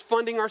times, is just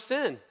funding our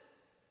sin.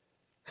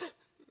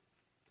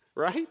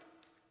 Right?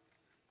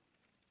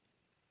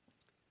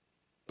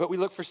 But we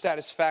look for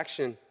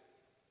satisfaction.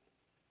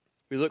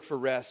 We look for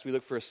rest. We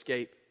look for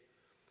escape.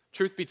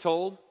 Truth be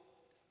told,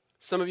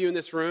 some of you in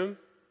this room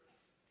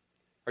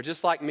are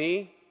just like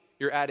me.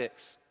 You're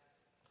addicts.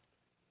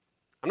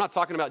 I'm not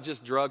talking about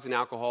just drugs and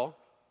alcohol,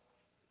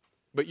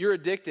 but you're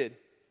addicted.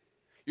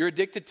 You're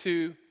addicted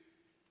to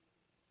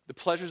the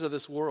pleasures of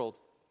this world.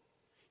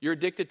 You're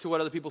addicted to what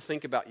other people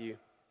think about you.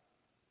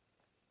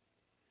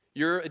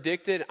 You're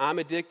addicted, I'm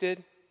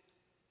addicted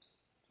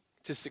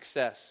to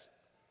success.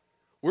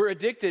 We're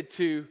addicted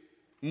to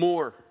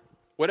more,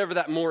 whatever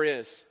that more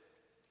is,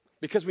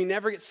 because we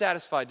never get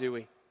satisfied, do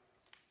we?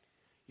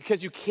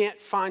 Because you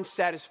can't find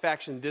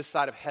satisfaction this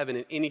side of heaven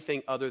in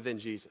anything other than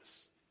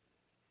Jesus.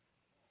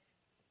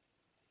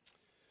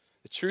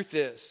 The truth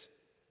is,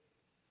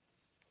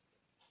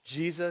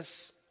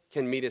 Jesus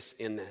can meet us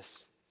in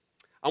this.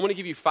 I want to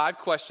give you 5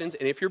 questions,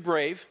 and if you're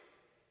brave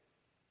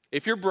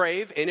and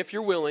if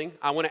you're willing,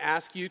 I want to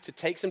ask you to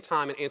take some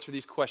time and answer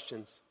these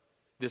questions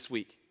this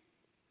week.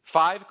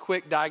 5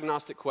 quick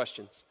diagnostic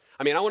questions.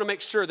 I mean, I want to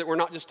make sure that we're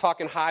not just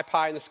talking high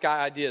pie in the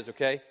sky ideas,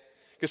 okay?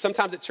 Because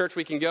sometimes at church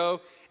we can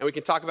go and we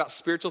can talk about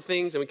spiritual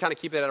things and we kind of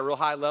keep it at a real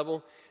high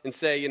level and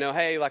say,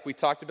 hey, like we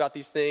talked about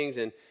these things,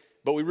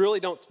 but we really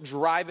don't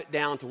drive it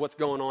down to what's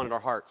going on in our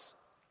hearts.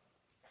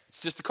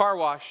 It's just a car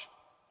wash.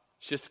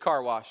 It's just a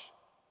car wash.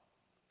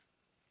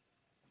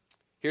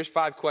 Here's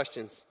 5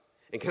 questions.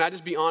 And can I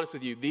just be honest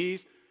with you?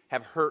 These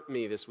have hurt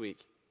me this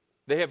week.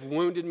 They have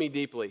wounded me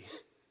deeply.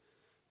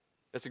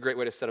 That's a great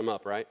way to set them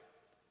up, right?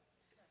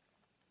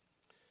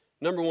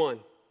 Number 1,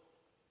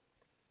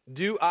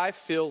 do I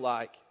feel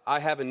like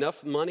I have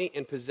enough money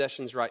and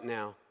possessions right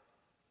now?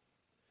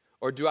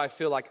 Or do I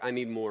feel like I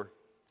need more?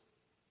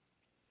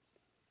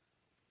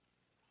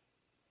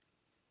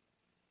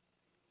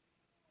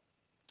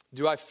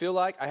 Do I feel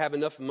like I have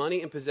enough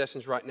money and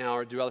possessions right now,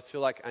 or do I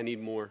feel like I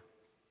need more?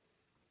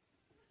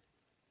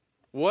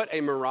 What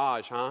a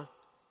mirage, huh?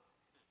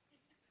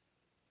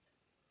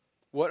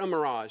 What a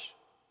mirage.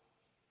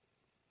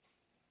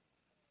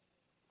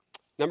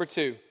 Number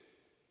 2,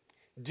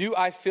 do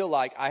I feel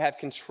like I have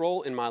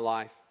control in my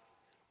life,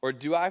 or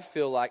do I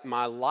feel like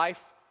my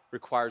life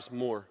requires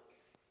more?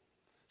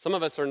 Some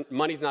of us,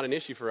 money's not an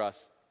issue for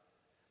us.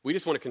 We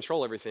just want to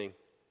control everything.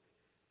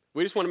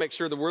 We just want to make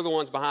sure that we're the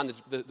ones behind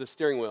the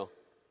steering wheel.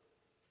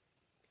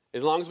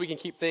 As long as we can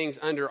keep things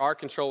under our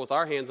control with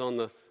our hands on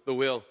the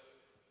wheel,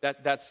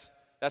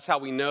 that's how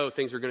we know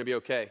things are going to be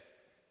okay.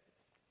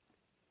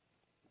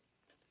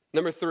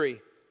 Number 3,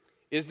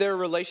 is there a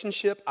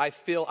relationship I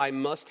feel I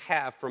must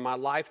have for my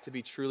life to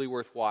be truly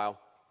worthwhile?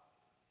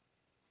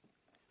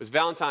 It was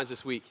Valentine's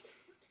this week.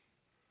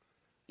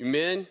 You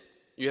men,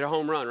 you hit a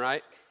home run,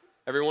 right?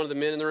 Every one of the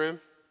men in the room?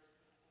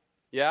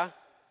 Yeah?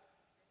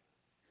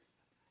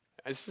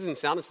 This isn't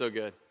sounding so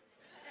good.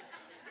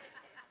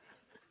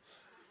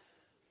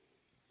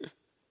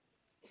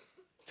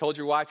 told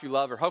your wife you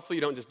love her. Hopefully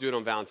you don't just do it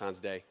on Valentine's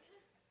Day.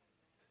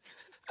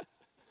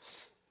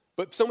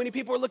 But so many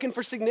people are looking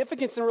for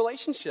significance in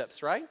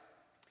relationships, right?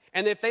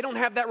 And if they don't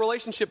have that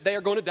relationship, they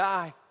are going to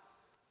die.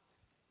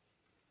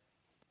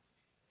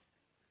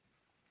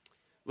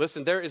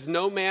 Listen, there is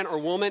no man or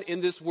woman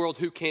in this world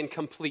who can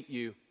complete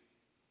you.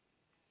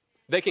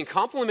 They can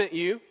complement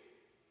you.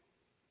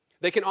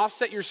 They can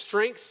offset your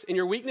strengths and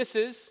your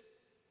weaknesses.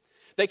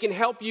 They can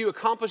help you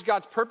accomplish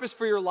God's purpose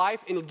for your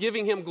life in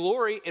giving Him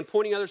glory and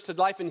pointing others to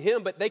life in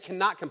Him, but they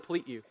cannot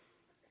complete you.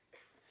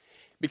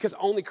 Because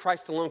only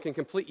Christ alone can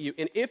complete you.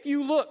 And if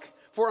you look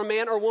for a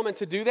man or woman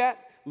to do that,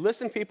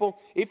 listen, people,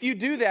 if you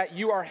do that,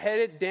 you are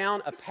headed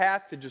down a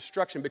path to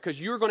destruction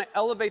because you're going to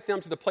elevate them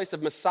to the place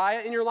of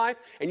Messiah in your life,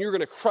 and you're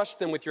going to crush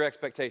them with your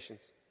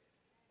expectations.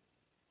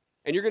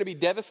 And you're going to be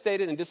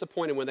devastated and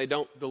disappointed when they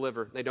don't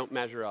deliver, they don't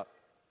measure up.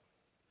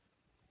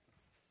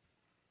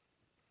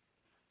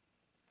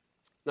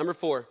 Number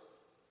 4,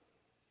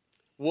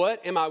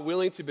 what am I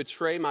willing to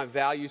betray my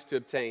values to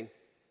obtain?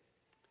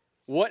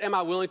 What am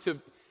I willing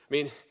to,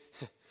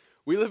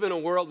 we live in a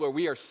world where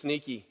we are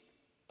sneaky.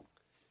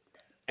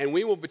 And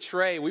we will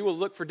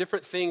look for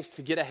different things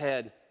to get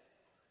ahead.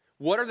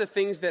 What are the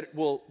things that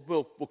will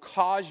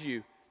cause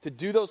you to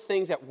do those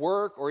things at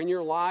work or in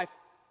your life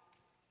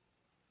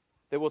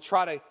that will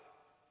try to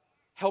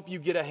help you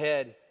get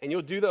ahead? And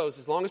you'll do those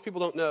as long as people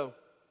don't know.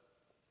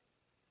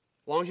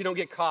 As long as you don't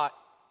get caught,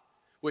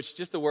 which,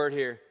 just a word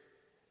here,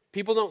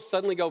 people don't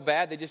suddenly go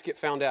bad, they just get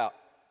found out.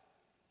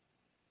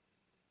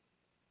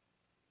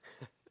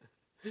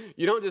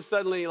 You don't just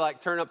suddenly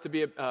turn up to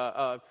be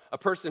a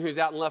person who's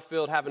out in left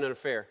field having an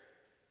affair.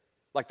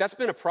 That's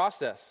been a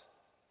process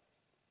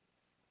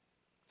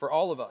for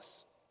all of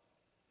us.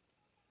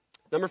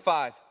 Number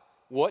 5,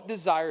 what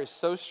desire is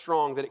so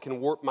strong that it can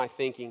warp my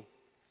thinking?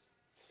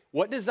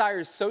 What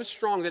desire is so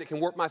strong that it can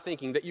warp my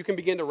thinking, that you can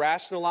begin to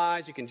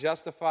rationalize, you can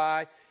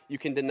justify, you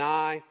can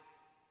deny, you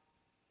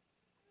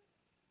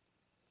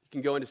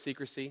can go into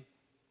secrecy?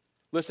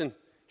 Listen,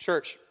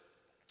 church,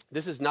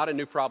 this is not a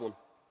new problem.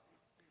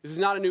 This is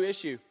not a new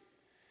issue.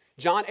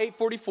 John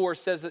 8:44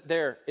 says it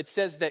there. It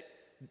says that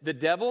the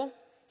devil,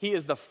 he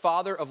is the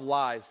father of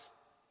lies.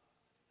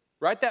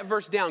 Write that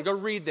verse down. Go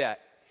read that.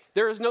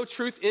 There is no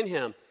truth in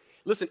him.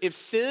 Listen, if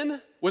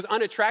sin was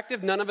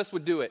unattractive, none of us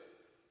would do it.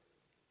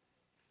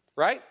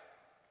 Right?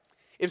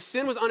 If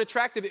sin was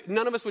unattractive,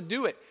 none of us would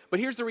do it. But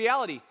here's the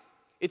reality.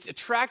 It's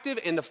attractive,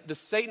 and the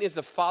Satan is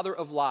the father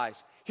of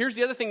lies. Here's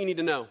the other thing you need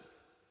to know.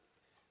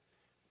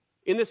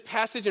 In this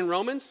passage in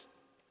Romans,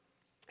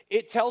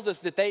 it tells us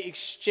that they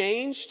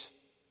exchanged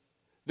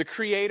the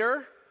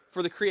creator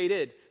for the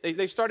created.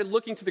 They started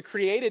looking to the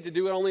created to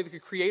do what only the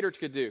creator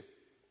could do,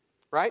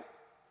 right?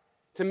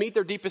 To meet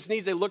their deepest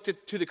needs, they looked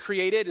to the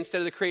created instead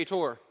of the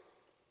creator.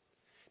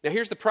 Now,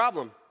 here's the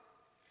problem.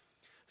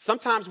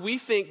 Sometimes we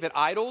think that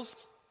idols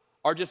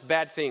are just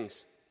bad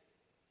things.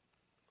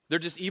 They're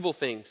just evil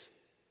things.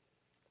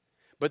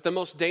 But the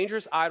most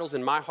dangerous idols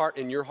in my heart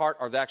and your heart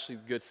are actually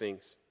good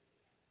things.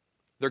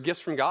 They're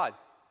gifts from God.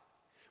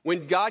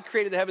 When God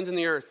created the heavens and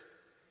the earth,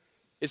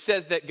 it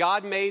says that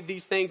God made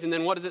these things, and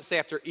then what does it say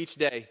after each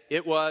day?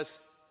 It was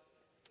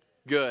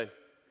good.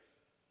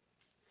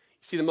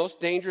 You see, the most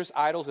dangerous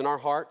idols in our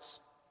hearts,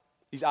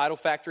 these idol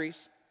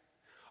factories,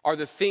 are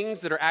the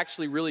things that are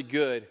actually really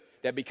good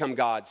that become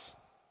gods.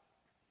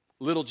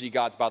 Little g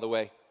gods, by the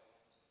way.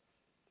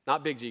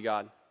 Not big G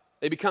God.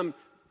 They become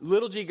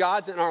little g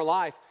gods in our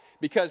life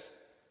because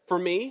for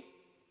me,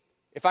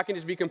 if I can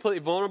just be completely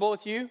vulnerable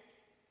with you,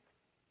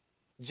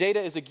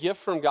 Jada is a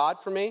gift from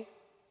God for me.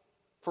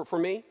 For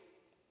me.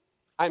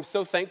 I am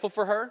so thankful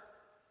for her.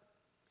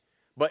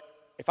 But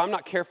if I'm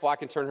not careful, I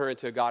can turn her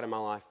into a God in my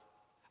life.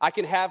 I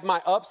can have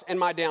my ups and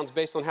my downs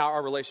based on how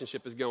our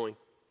relationship is going.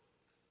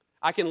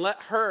 I can let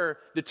her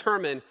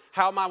determine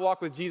how my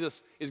walk with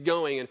Jesus is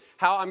going and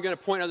how I'm going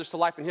to point others to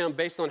life in Him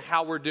based on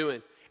how we're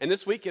doing. And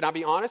this week, can I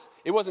be honest,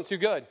 it wasn't too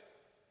good.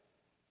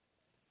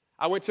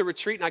 I went to a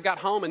retreat and I got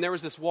home and there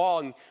was this wall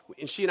and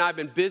she and I have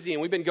been busy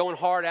and we've been going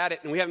hard at it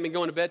and we haven't been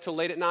going to bed till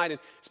late at night and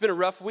it's been a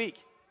rough week.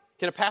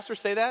 Can a pastor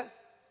say that?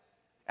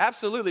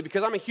 Absolutely,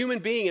 because I'm a human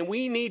being and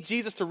we need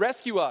Jesus to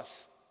rescue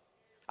us.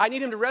 I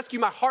need Him to rescue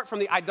my heart from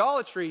the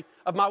idolatry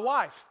of my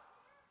wife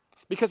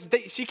because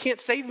she can't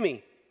save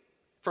me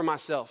from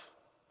myself.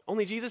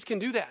 Only Jesus can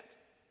do that.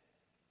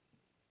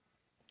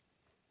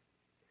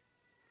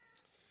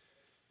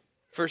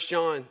 1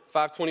 John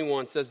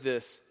 5:21 says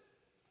this.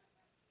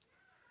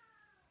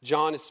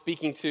 John is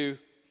speaking to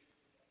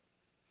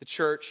the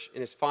church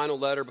in his final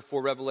letter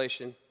before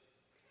Revelation.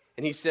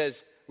 And he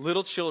says,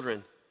 little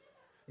children,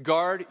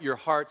 guard your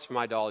hearts from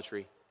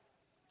idolatry.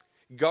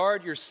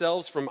 Guard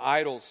yourselves from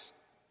idols.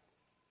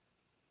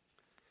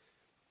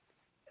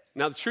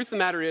 Now, the truth of the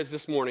matter is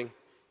this morning,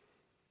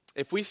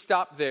 if we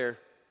stop there,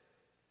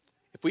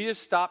 if we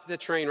just stop the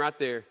train right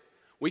there,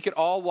 we could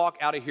all walk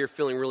out of here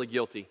feeling really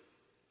guilty.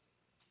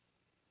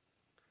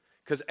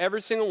 Because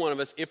every single one of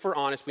us, if we're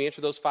honest, we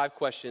answer those 5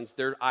 questions,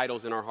 there are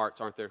idols in our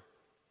hearts, aren't there?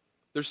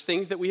 There's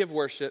things that we have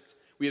worshiped,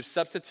 we have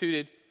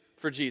substituted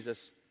for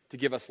Jesus. to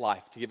give us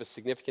life, to give us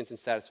significance and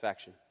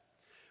satisfaction.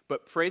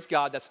 But praise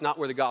God, that's not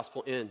where the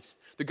gospel ends.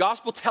 The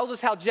gospel tells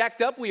us how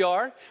jacked up we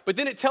are, but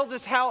then it tells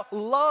us how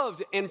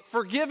loved and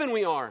forgiven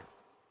we are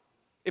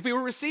if we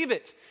will receive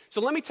it.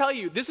 So let me tell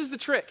you, this is the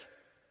trick.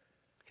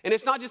 And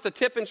it's not just a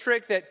tip and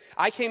trick that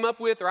I came up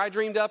with or I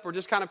dreamed up or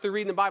just kind of through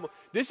reading the Bible.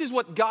 This is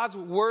what God's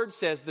word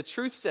says, the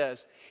truth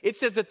says. It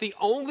says that the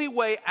only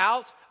way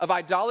out of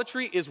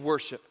idolatry is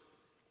worship.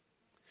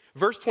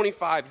 Verse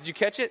 25, did you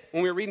catch it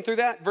when we were reading through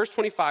that? Verse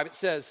 25, it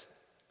says,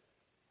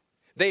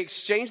 they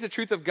exchanged the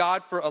truth of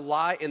God for a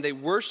lie, and they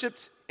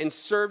worshiped and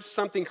served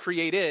something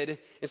created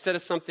instead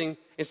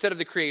of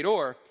the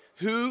Creator,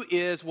 who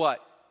is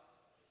what?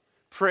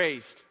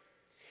 Praised.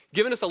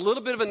 Giving us a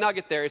little bit of a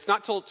nugget there. It's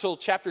not till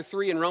chapter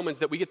 3 in Romans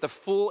that we get the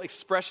full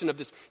expression of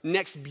this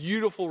next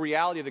beautiful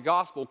reality of the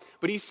gospel.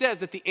 But he says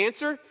that the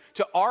answer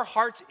to our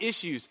heart's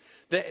issues,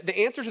 the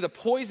answer to the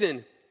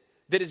poison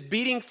that is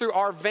beating through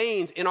our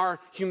veins in our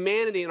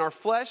humanity and our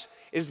flesh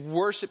is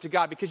worship to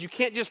God. Because you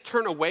can't just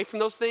turn away from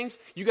those things.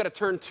 You got to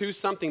turn to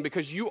something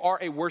because you are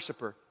a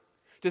worshiper.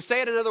 To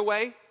say it another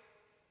way,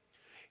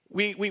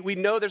 we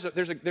know there's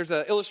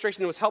an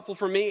illustration that was helpful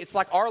for me. It's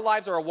like our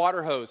lives are a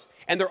water hose,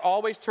 and they're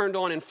always turned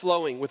on and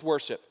flowing with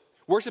worship.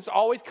 Worship's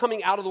always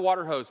coming out of the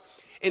water hose.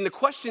 And the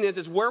question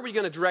is where are we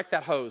going to direct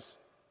that hose?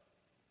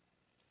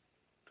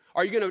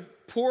 Are you going to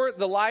pour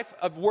the life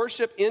of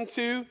worship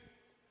into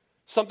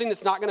something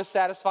that's not going to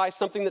satisfy,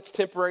 something that's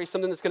temporary,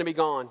 something that's going to be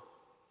gone?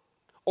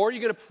 Or are you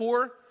going to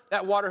pour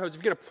that water hose,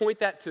 you're going to point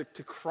that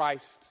to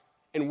Christ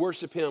and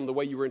worship him the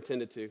way you were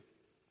intended to?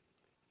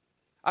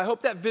 I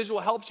hope that visual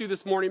helps you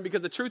this morning,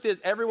 because the truth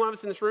is every one of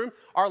us in this room,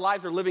 our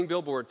lives are living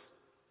billboards.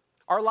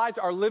 Our lives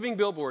are living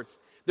billboards.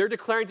 They're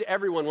declaring to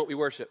everyone what we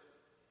worship.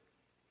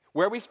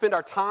 Where we spend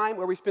our time,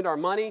 where we spend our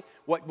money,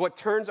 what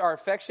turns our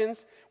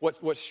affections,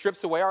 what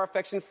strips away our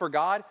affection for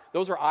God,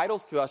 those are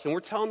idols to us. And we're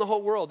telling the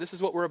whole world this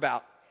is what we're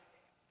about.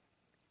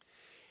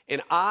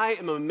 And I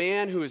am a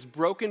man who is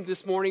broken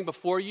this morning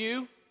before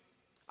you.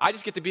 I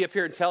just get to be up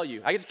here and tell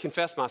you. I get to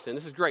confess my sin.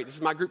 This is great. This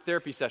is my group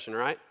therapy session,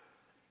 right?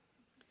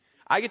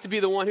 I get to be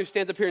the one who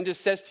stands up here and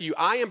just says to you,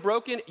 I am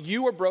broken,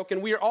 you are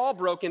broken, we are all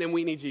broken, and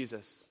we need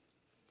Jesus.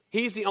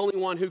 He's the only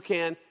one who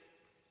can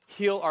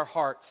heal our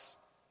hearts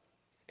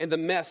and the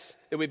mess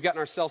that we've gotten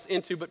ourselves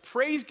into. But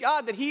praise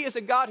God that he is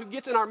a God who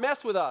gets in our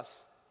mess with us.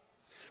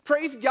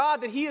 Praise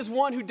God that he is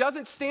one who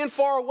doesn't stand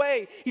far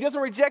away. He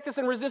doesn't reject us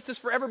and resist us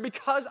forever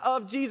because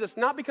of Jesus,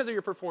 not because of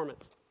your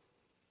performance.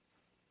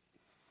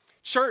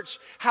 Church,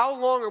 how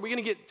long are we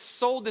going to get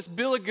sold this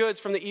bill of goods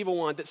from the evil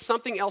one that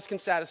something else can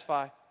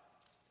satisfy?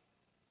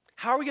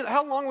 How long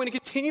are we going to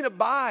continue to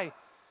buy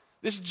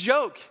this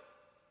joke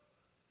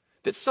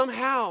that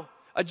somehow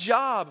a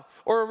job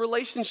or a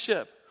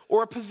relationship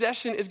or a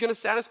possession is going to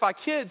satisfy?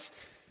 Kids,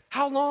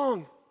 how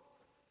long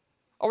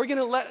are we going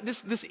to let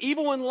this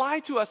evil one lie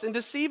to us and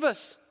deceive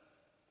us?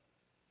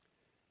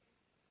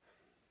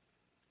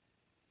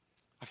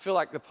 I feel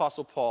like the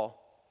Apostle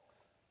Paul.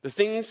 The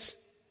things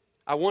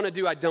I want to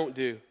do, I don't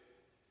do. And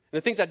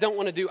the things I don't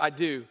want to do, I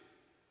do.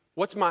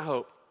 What's my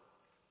hope?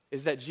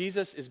 Is that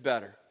Jesus is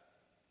better.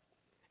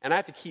 And I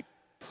have to keep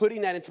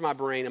putting that into my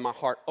brain and my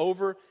heart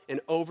over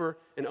and over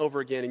and over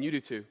again, and you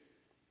do too.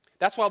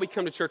 That's why we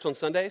come to church on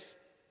Sundays.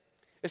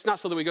 It's not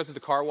so that we go through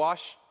the car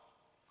wash,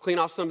 clean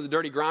off some of the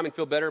dirty grime and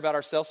feel better about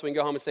ourselves so we can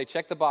go home and say,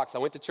 check the box, I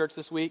went to church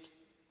this week,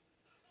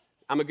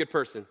 I'm a good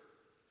person.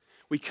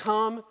 We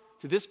come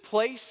to this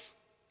place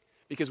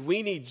because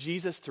we need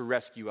Jesus to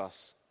rescue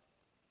us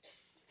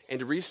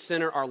and to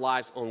recenter our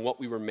lives on what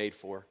we were made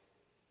for,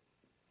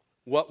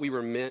 what we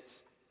were meant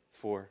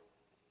for.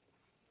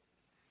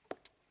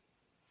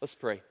 Let's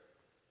pray.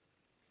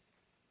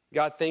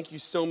 God, thank you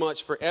so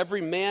much for every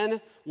man,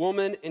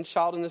 woman, and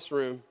child in this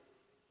room.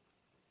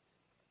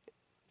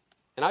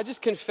 And I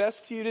just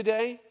confess to you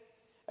today,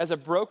 as a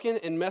broken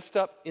and messed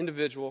up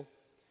individual,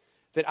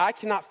 that I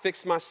cannot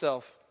fix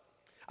myself.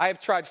 I have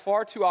tried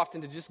far too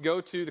often to just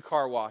go to the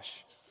car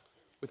wash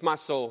with my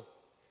soul.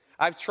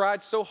 I've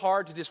tried so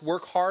hard to just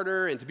work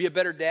harder and to be a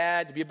better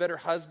dad, to be a better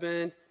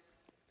husband.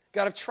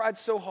 God, I've tried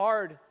so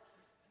hard.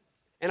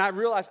 And I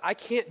realize I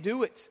can't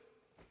do it.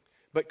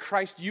 But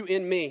Christ, you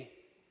in me,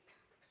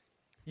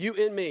 you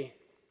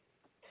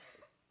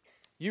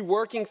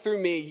working through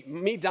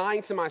me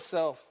dying to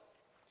myself,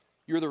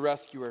 you're the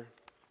rescuer.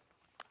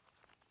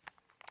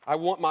 I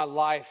want my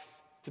life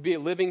to be a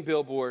living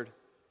billboard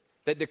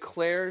that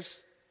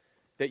declares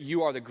that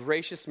you are the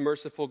gracious,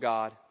 merciful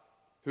God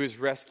who has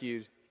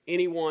rescued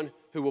anyone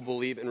who will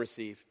believe and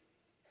receive.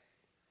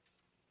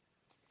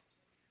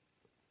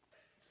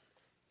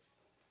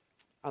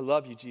 I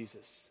love you,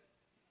 Jesus.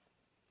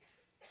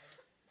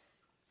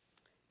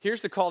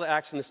 Here's the call to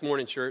action this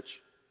morning,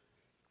 church.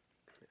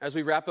 As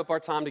we wrap up our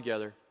time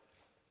together,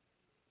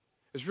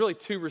 there's really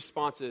two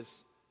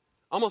responses.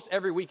 Almost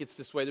every week it's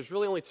this way. There's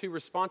really only two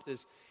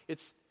responses.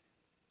 It's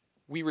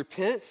we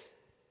repent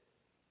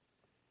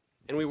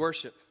and we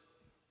worship.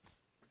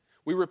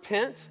 We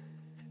repent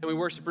and we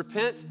worship.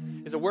 Repent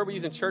is a word we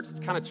use in church. It's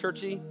kind of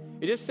churchy.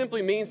 It just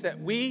simply means that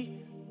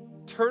we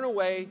turn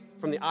away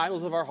from the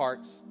idols of our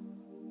hearts.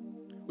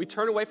 We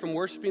turn away from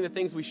worshiping the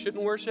things we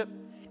shouldn't worship,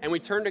 and we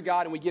turn to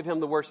God and we give him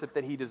the worship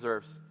that he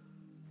deserves.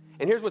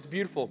 And here's what's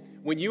beautiful.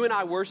 When you and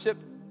I worship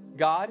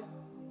God,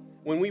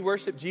 when we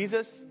worship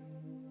Jesus,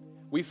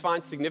 we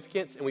find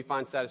significance and we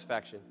find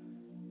satisfaction.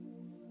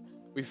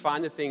 We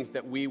find the things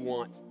that we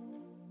want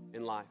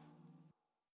in life.